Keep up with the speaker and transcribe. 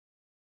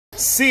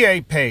CA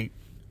Pate,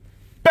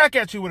 back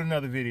at you with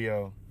another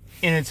video.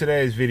 And in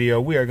today's video,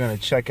 we are going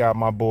to check out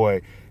my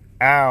boy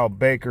Al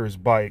Baker's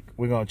bike.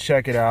 We're going to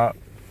check it out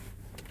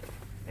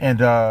and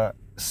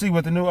see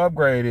what the new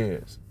upgrade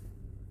is.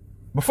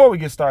 Before we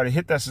get started,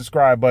 hit that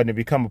subscribe button and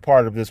become a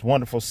part of this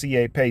wonderful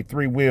CA Pate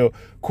 3-wheel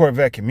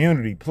Corvette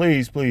community.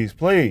 Please, please,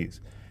 please.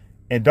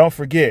 And don't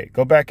forget,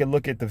 go back and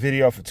look at the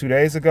video for 2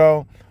 days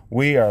ago.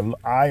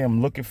 I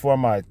am looking for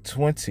my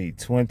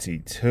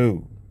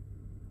 2022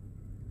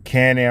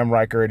 Can-Am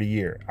Ryker of the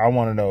Year. I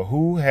want to know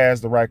who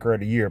has the Ryker of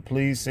the Year.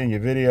 Please send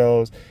your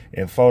videos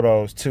and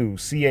photos to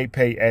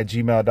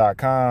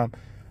capate@gmail.com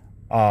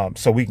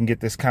so we can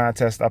get this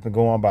contest up and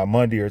going by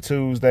Monday or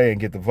Tuesday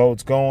and get the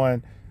votes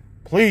going.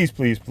 Please,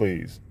 please,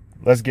 please,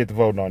 let's get the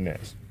voting on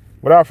this.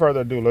 Without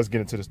further ado, let's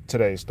get into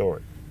today's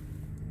story.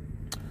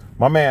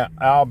 My man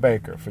Al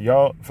Baker,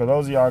 for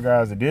those of y'all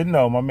guys that didn't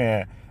know, my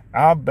man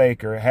Al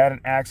Baker had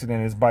an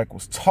accident. His bike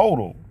was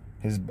totaled.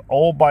 His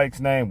old bike's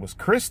name was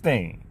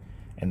Christine,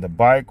 and the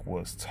bike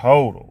was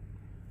totaled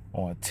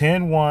on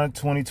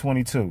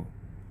 10/1/2022.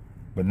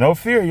 But no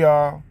fear,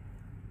 y'all.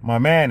 My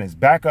man is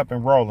back up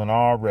and rolling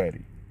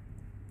already.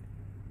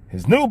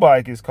 His new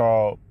bike is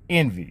called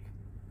Envy.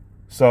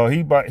 So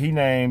he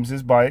names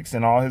his bikes,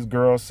 and all his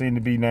girls seem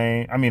to be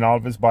named. I mean, all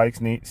of his bikes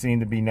seem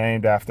to be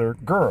named after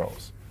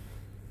girls.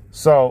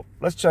 So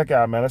let's check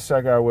out, man. Let's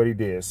check out what he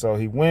did. So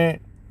he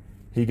went.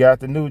 He got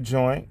the new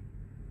joint.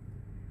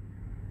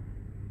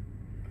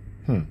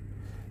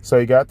 So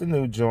he got the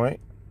new joint.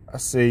 I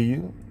see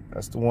you.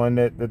 That's the one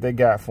that they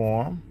got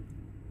for him.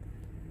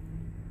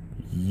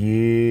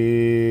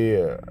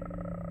 Yeah.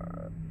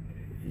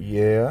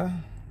 Yeah.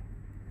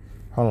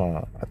 Hold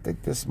on. I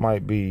think this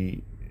might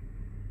be...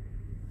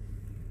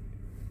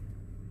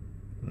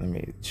 Let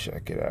me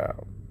check it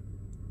out.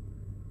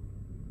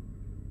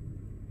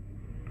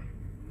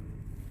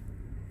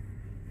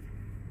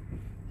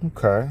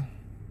 Okay.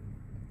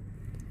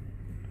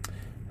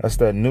 That's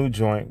that new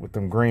joint with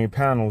them green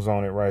panels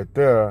on it right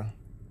there.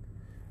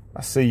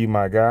 I see you,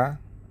 my guy.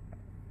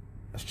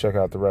 Let's check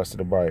out the rest of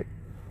the bike.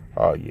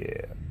 Oh,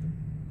 yeah.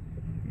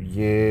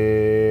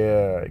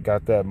 Yeah.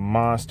 Got that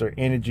Monster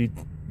energy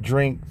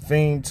drink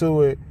theme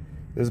to it.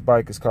 This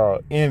bike is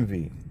called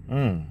Envy.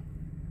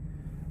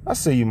 I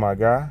see you, my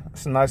guy.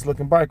 That's a nice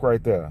looking bike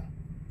right there.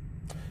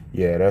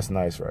 Yeah, that's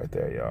nice right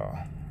there, y'all.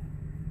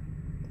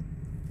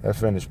 That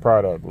finished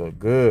product look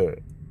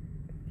good.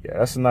 Yeah,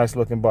 that's a nice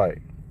looking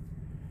bike.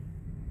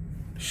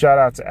 Shout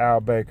out to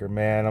Al Baker,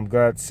 man. I'm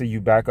glad to see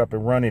you back up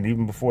and running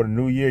even before the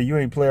new year. You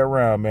ain't play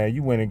around, man.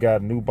 You went and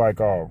got a new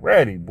bike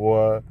already,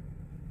 boy.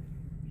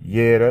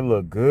 Yeah, that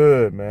look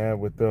good, man,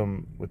 with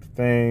the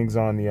things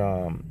on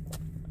the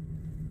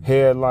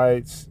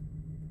headlights.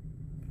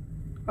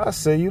 I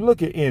see you.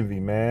 Look at Envy,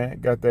 man.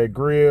 Got that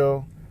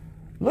grill.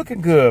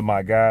 Looking good,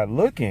 my guy.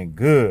 Looking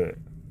good.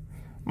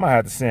 Might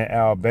have to send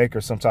Al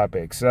Baker some type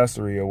of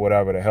accessory or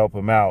whatever to help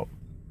him out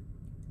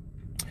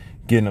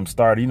getting him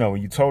started. You know,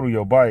 when you total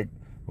your bike,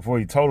 before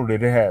you totaled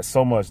it, it had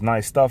so much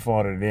nice stuff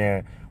on it.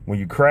 Then when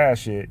you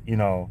crash it, you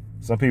know,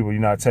 some people,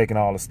 you're not taking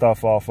all the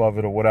stuff off of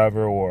it or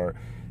whatever, or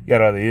you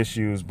got other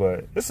issues.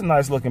 But it's a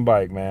nice looking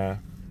bike, man.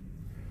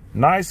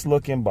 Nice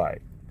looking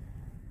bike.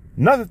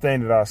 Another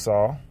thing that I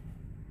saw,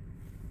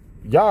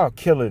 y'all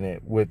killing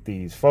it with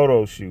these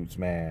photo shoots,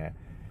 man.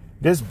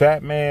 This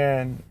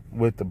Batman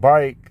with the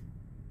bike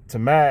to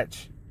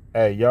match,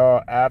 hey,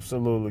 y'all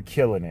absolutely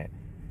killing it.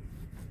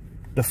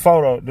 The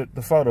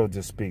photo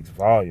just speaks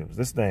volumes.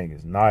 This thing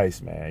is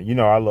nice, man. You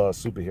know I love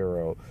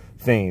superhero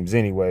themes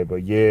anyway,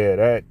 but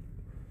yeah,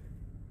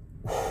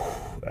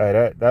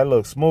 that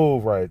looks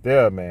smooth right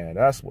there, man.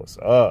 That's what's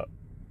up.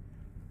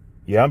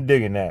 Yeah, I'm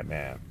digging that,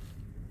 man.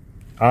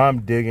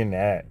 I'm digging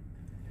that.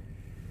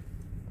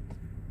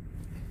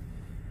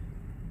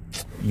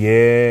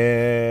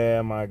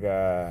 Yeah, my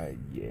guy.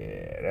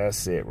 Yeah,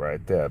 that's it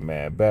right there,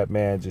 man.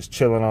 Batman just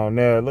chilling on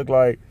there. Look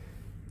like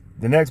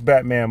the next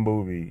Batman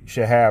movie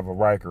should have a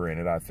Ryker in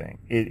it, I think.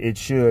 It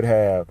should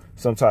have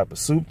some type of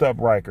souped up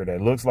Ryker that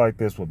looks like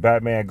this with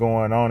Batman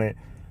going on it.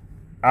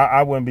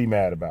 I wouldn't be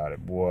mad about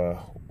it, boy.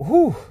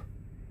 Whew.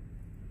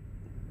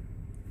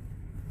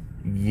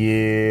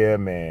 Yeah,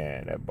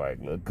 man. That bike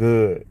look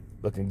good.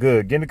 Looking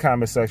good. Get in the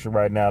comment section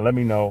right now. Let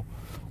me know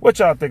what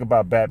y'all think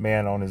about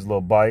Batman on his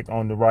little bike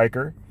on the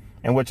Ryker,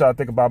 and what y'all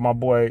think about my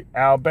boy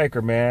Al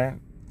Baker, man.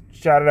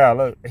 Shout it out.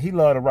 Look, he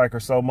loved the Ryker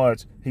so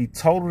much, he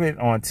totaled it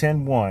on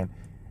 10/1,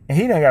 and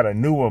he done got a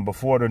new one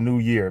before the new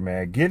year,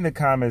 man. Get in the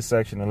comment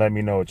section and let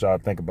me know what y'all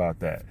think about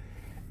that.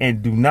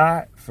 And do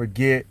not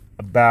forget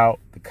about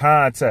the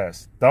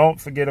contest. Don't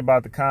forget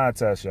about the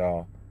contest,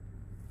 y'all.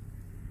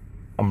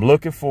 I'm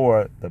looking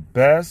for the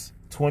best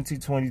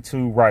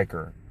 2022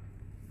 Ryker.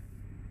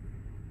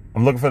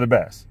 I'm looking for the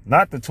best.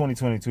 Not the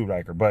 2022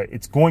 Ryker, but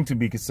it's going to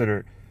be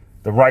considered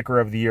the Ryker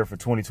of the Year for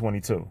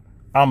 2022.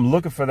 I'm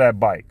looking for that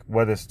bike,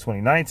 whether it's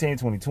 2019,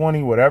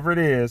 2020, whatever it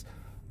is.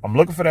 I'm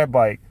looking for that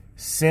bike.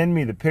 Send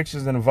me the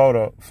pictures and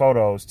the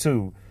photos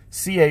to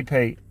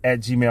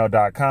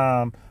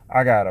capate@gmail.com.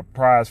 I got a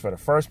prize for the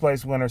first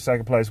place winner,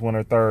 second place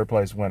winner, third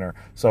place winner.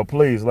 So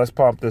please, let's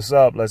pump this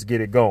up. Let's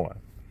get it going.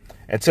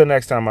 Until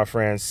next time, my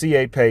friends,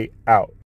 CA Pay out.